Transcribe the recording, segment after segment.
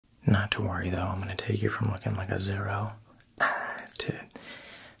Not to worry though, I'm going to take you from looking like a 0 to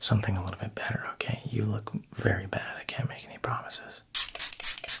something a little bit better, okay? You look very bad. I can't make any promises.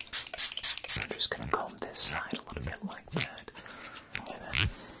 I'm just going to comb this side a little bit like that. I'm going to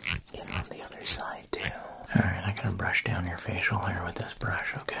get on the other side too. Alright, I'm going to brush down your facial hair with this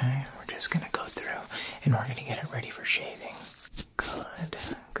brush, okay? We're just going to go through and we're going to get it ready for shaving. Good,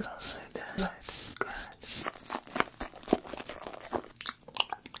 good, good.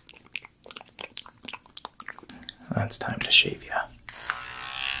 It's time to shave you.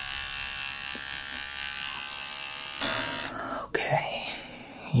 Okay,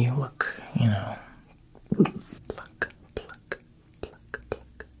 you look, you know, pluck, pluck, pluck, pluck,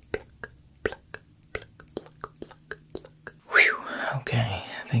 pluck, pluck, pluck, pluck, pluck, pluck. Whew, okay,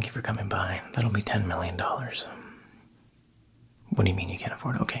 thank you for coming by. That'll be $10 million. What do you mean you can't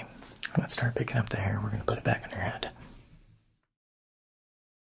afford it? Okay, let's start picking up the hair. We're gonna put it back on your head.